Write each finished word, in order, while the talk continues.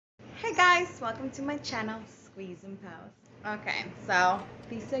Hey guys, welcome to my channel, Squeeze and Pose. Okay, so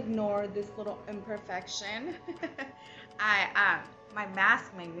please ignore this little imperfection. My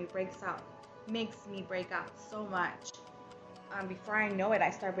mask makes me break out so much. Before I know it,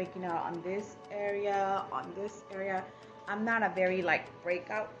 I start breaking out on this area, on this area. I'm not a very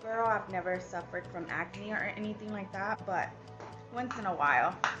breakout girl. I've never suffered from acne or anything like that, but once in a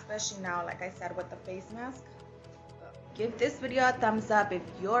while, especially now, like I said, with the face mask. Give this video a thumbs up if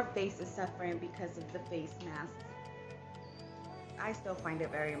your face is suffering because of the face mask. I still find it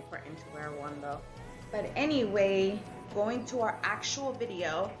very important to wear one though. But anyway, going to our actual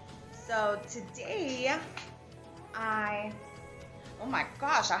video. So today, oh my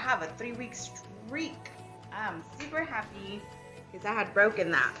gosh, I have a 3-week streak. I'm super happy because I had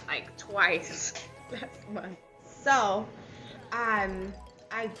broken that like twice last month. So,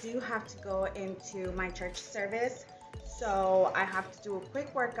 I do have to go into my church service. So I have to do a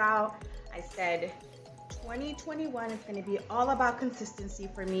quick workout. I said 2021 is going to be all about consistency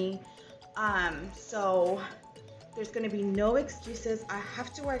for me. So there's going to be no excuses. I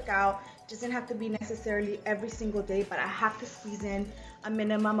have to work out. It doesn't have to be necessarily every single day, but I have to squeeze in a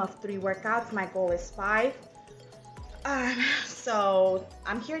minimum of 3 workouts. My goal is 5. So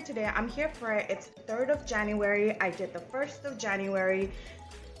I'm here today. I'm here for it. It's 3rd of January. I did the 1st of January.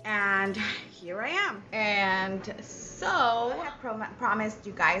 And here I am. And so I had promised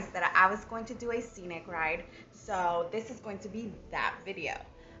you guys that I was going to do a scenic ride. So this is going to be that video.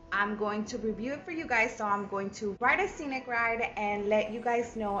 I'm going to review it for you guys. So I'm going to ride a scenic ride and let you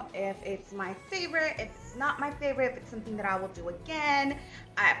guys know if it's my favorite, if it's not my favorite, if it's something that I will do again,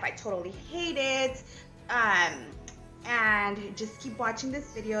 if I totally hate it. And just keep watching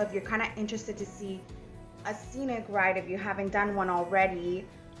this video if you're kind of interested to see a scenic ride if you haven't done one already.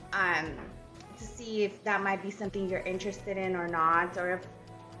 To see if that might be something you're interested in or not, or if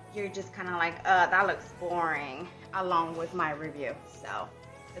you're just kind of like, that looks boring, along with my review. So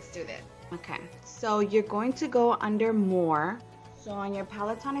let's do this. Okay, so you're going to go under more. So on your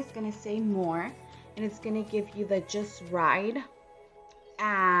Peloton, it's going to say more, and it's going to give you the just ride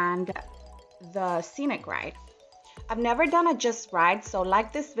and the scenic ride. I've never done a just ride, so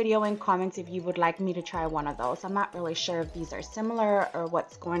like this video and comment if you would like me to try one of those. I'm not really sure if these are similar or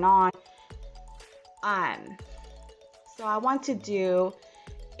what's going on. So I want to do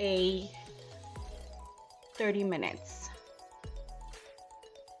a 30 minutes.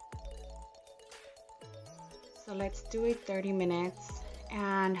 So let's do a 30 minutes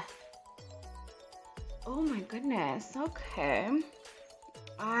and oh my goodness, okay.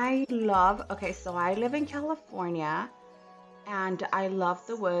 Okay, so I live in California and I love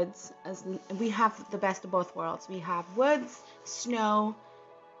the woods. We have the best of both worlds. We have woods, snow,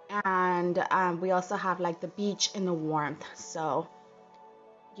 and we also have like the beach and the warmth. So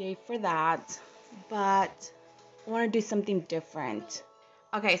yay for that. But I want to do something different.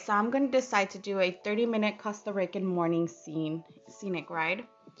 Okay, so I'm going to decide to do a 30-minute Costa Rican morning scenic ride.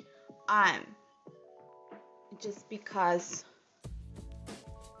 Just because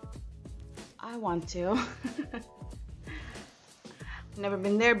I want to. Never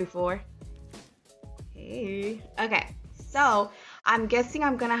been there before. Hey. Okay, so I'm guessing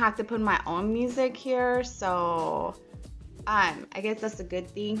I'm gonna have to put my own music here. So I guess that's a good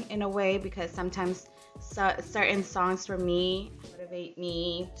thing in a way, because sometimes certain songs for me motivate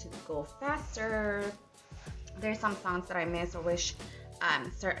me to go faster. There's some songs that I miss or wish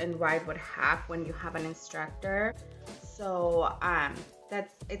certain ride would have when you have an instructor. So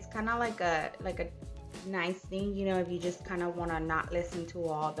it's kind of like a nice thing, you know, if you just kind of want to not listen to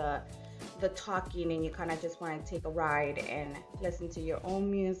all the talking and you kind of just want to take a ride and listen to your own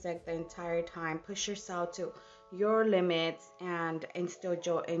music the entire time, push yourself to your limits and still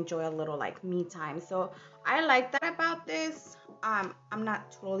enjoy a little like me time. So I like that about this. I'm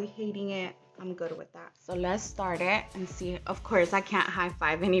not totally hating it. I'm good with that. So let's start it and see. Of course, I can't high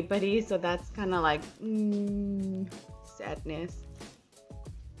five anybody, so that's kind of like sadness.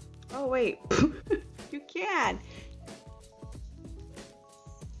 Oh wait, you can.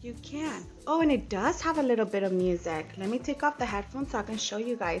 You can. Oh, and it does have a little bit of music. Let me take off the headphones so I can show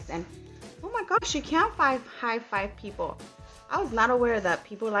you guys. And oh my gosh, you can high five people. I was not aware that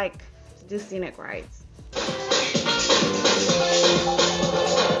people like to do scenic rides.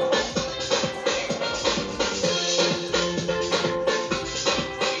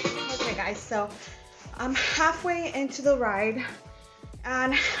 Okay guys, so I'm halfway into the ride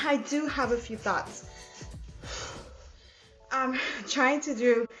and I do have a few thoughts. I'm trying to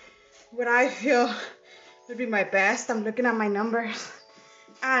do what I feel would be my best. I'm looking at my numbers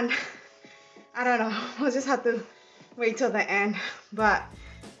and I don't know, we'll just have to wait till the end. But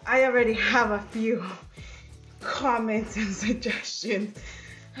I already have a few comments and suggestions.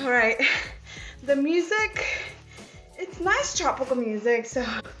 All right, the music, it's nice tropical music, so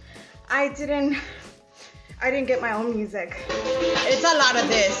I didn't get my own music. It's a lot of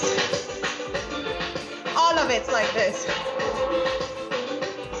this. All of it's like this.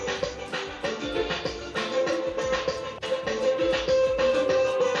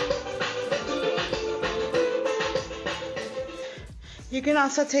 You can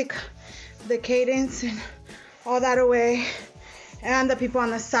also take the cadence and all that away, and the people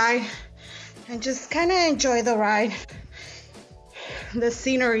on the side, and just kind of enjoy the ride. The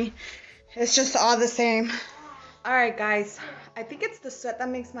scenery, it's just all the same. All right, guys, I think it's the sweat that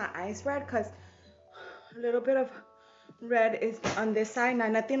makes my eyes red, because a little bit of red is on this side.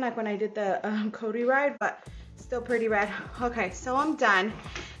 Not nothing like when I did the Cody ride, but still pretty red. Okay, so I'm done,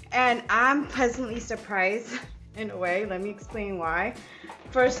 and I'm pleasantly surprised in a way. Let me explain why.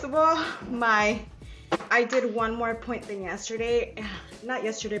 First of all, I did one more point than yesterday. Not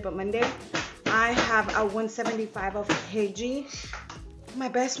yesterday, but Monday. I have a 175 of kg. My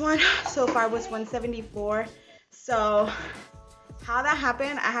best one so far was 174. So how that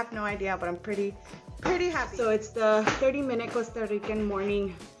happened, I have no idea, but I'm pretty happy. So it's the 30-minute Costa Rican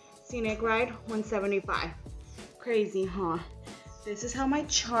morning scenic ride, 175. Crazy, huh? This is how my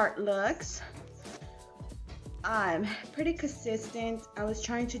chart looks. I'm pretty consistent. I was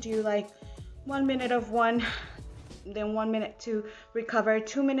trying to do like 1 minute of one, then 1 minute to recover,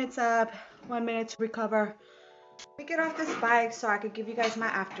 2 minutes up, 1 minute to recover. Let me get off this bike so I could give you guys my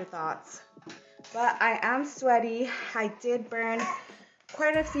afterthoughts. But I am sweaty. I did burn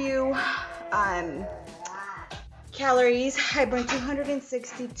quite a few calories. I burned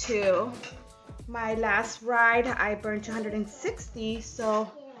 262. My last ride, I burned 260.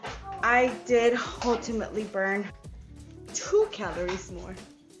 So I did ultimately burn 2 calories more.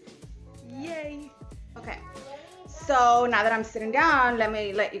 Yay. Okay, so now that I'm sitting down, let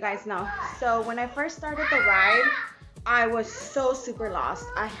me let you guys know. So when I first started the ride, I was so super lost.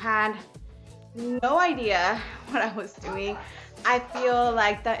 I had no idea what I was doing. I feel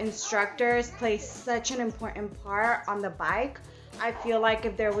like the instructors play such an important part on the bike. I feel like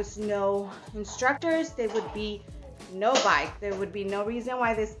if there was no instructors, there would be no bike. There would be no reason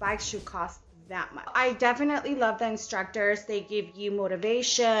why this bike should cost that much. I definitely love the instructors. They give you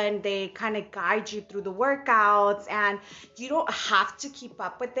motivation. They kind of guide you through the workouts, and you don't have to keep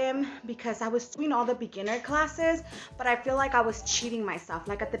up with them, because I was doing all the beginner classes, but I feel like I was cheating myself.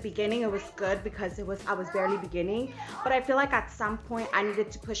 Like at the beginning it was good because I was barely beginning, but I feel like at some point I needed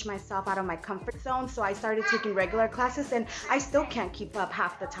to push myself out of my comfort zone, so I started taking regular classes, and I still can't keep up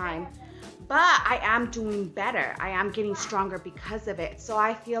half the time. But I am doing better. I am getting stronger because of it. So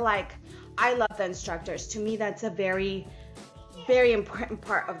I feel like I love the instructors. To me, that's a very, very important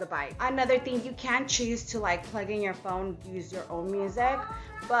part of the bike. Another thing, you can choose to like plug in your phone, use your own music.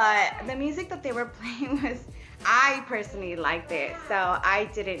 But the music that they were playing was, I personally liked it, so I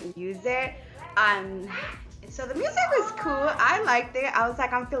didn't use it. So the music was cool. I liked it. I was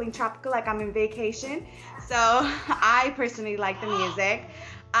like, I'm feeling tropical, like I'm in vacation. So I personally like the music.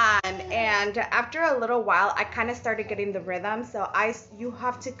 And after a little while, I kind of started getting the rhythm. So you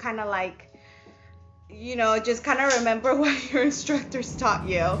have to kind of like, you know, just kind of remember what your instructors taught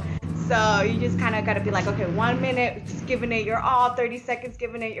you. So you just kind of got to be like, okay, 1 minute, just giving it your all, 30 seconds,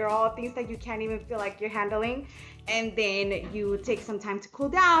 giving it your all, things that you can't even feel like you're handling. And then you take some time to cool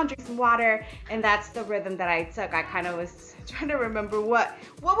down, drink some water, and that's the rhythm that I took. I kind of was trying to remember what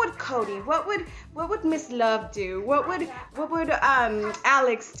would Cody, what would Miss Love do, what would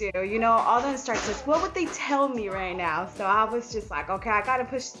Alex do, you know, all the instructors, what would they tell me right now? So I was just like, okay, I gotta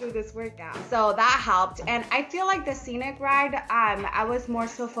push through this workout. So that helped. And I feel like the scenic ride, I was more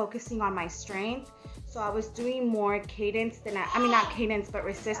so focusing on my strength. So I was doing more cadence than I mean, not cadence, but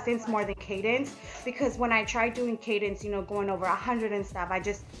resistance more than cadence. Because when I tried doing cadence, you know, going over 100 and stuff,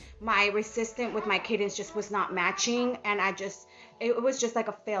 my resistance with my cadence just was not matching. And it was just like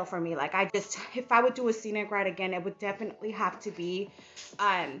a fail for me. Like if I would do a scenic ride again, it would definitely have to be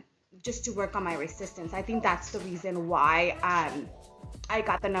just to work on my resistance. I think that's the reason why I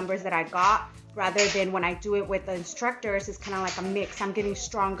got the numbers that I got, rather than when I do it with the instructors. It's kind of like a mix. I'm getting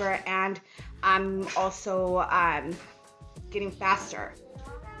stronger, and I'm also getting faster.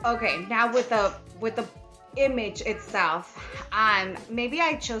 Okay, now with the image itself, maybe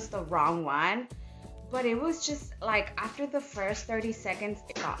I chose the wrong one, but it was just like after the first 30 seconds,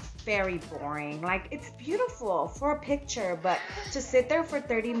 it got very boring. Like, it's beautiful for a picture, but to sit there for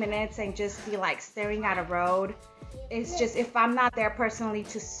 30 minutes and just be like staring at a road, it's just, if I'm not there personally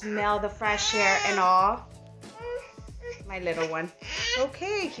to smell the fresh air and all. my little one.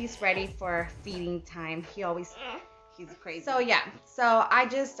 Okay, he's ready for feeding time. He's crazy. So yeah, so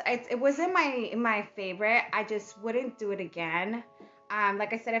it was in my favorite. I just wouldn't do it again.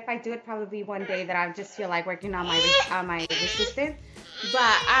 Like I said, if I do it, probably one day that I just feel like working on my resistance.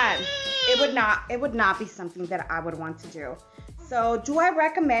 But it would not be something that I would want to do. So do I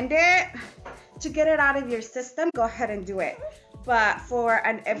recommend it? To get it out of your system, go ahead and do it. But for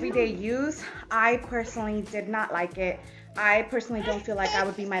an everyday use, I personally did not like it. I personally don't feel like I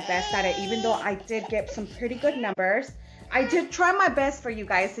would be my best at it, even though I did get some pretty good numbers. I did try my best for you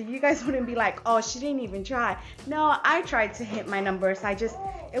guys, so you guys wouldn't be like, oh, she didn't even try. No, I tried to hit my numbers.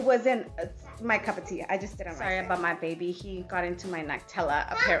 It wasn't my cup of tea. I just didn't. Sorry about my baby. He got into my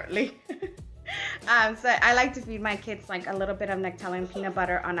Nutella, apparently. So I like to feed my kids like a little bit of Nutella and peanut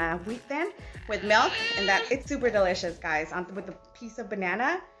butter on a wheat thin with milk, and it's super delicious, guys. With a piece of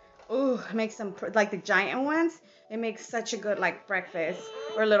banana. Ooh, it makes them like the giant ones. It makes such a good like breakfast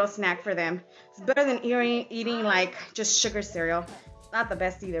or little snack for them. It's better than eating like just sugar cereal. Not the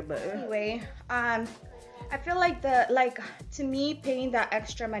best either, but anyway, I feel like to me, paying that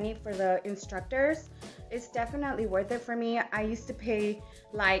extra money for the instructors is definitely worth it for me. I used to pay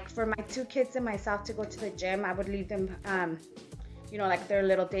like for my 2 kids and myself to go to the gym. I would leave them like their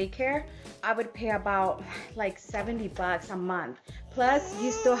little daycare. I would pay about like $70 a month. Plus,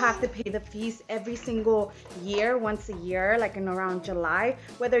 you still have to pay the fees every single year, once a year, like in around July.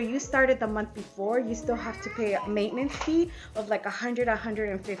 Whether you started the month before, you still have to pay a maintenance fee of like $100,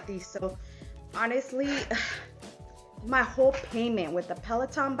 $150. So honestly, my whole payment with the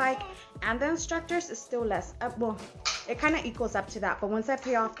Peloton bike and the instructors is still less. Well, it kind of equals up to that. But once I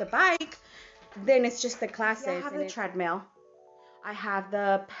pay off the bike, then it's just the classes. I have the treadmill. I have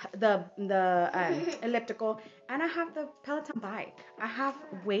the elliptical, and I have the Peloton bike. I have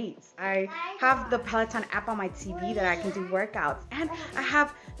weights. I have the Peloton app on my TV that I can do workouts, and I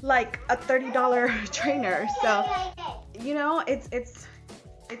have like a $30 trainer. So,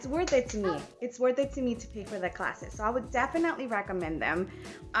 it's worth it to me. It's worth it to me to pay for the classes. So I would definitely recommend them.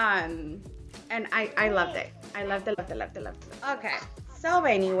 And I loved it. I loved it. Okay. So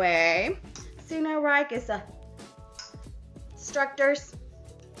anyway, Scenic is a instructors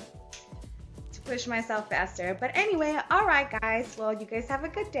to push myself faster. But anyway, all right, guys. Well, you guys have a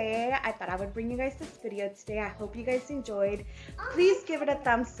good day. I thought I would bring you guys this video today. I hope you guys enjoyed. Please give it a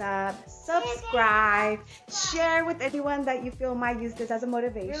thumbs up, subscribe, share with anyone that you feel might use this as a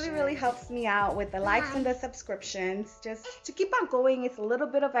motivation. Really helps me out with the likes and the subscriptions, just to keep on going. It's a little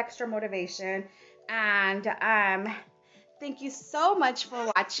bit of extra motivation. And thank you so much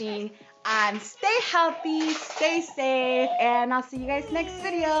for watching. Stay healthy, stay safe, and I'll see you guys next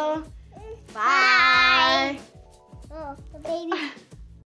video. Bye. Oh, the baby.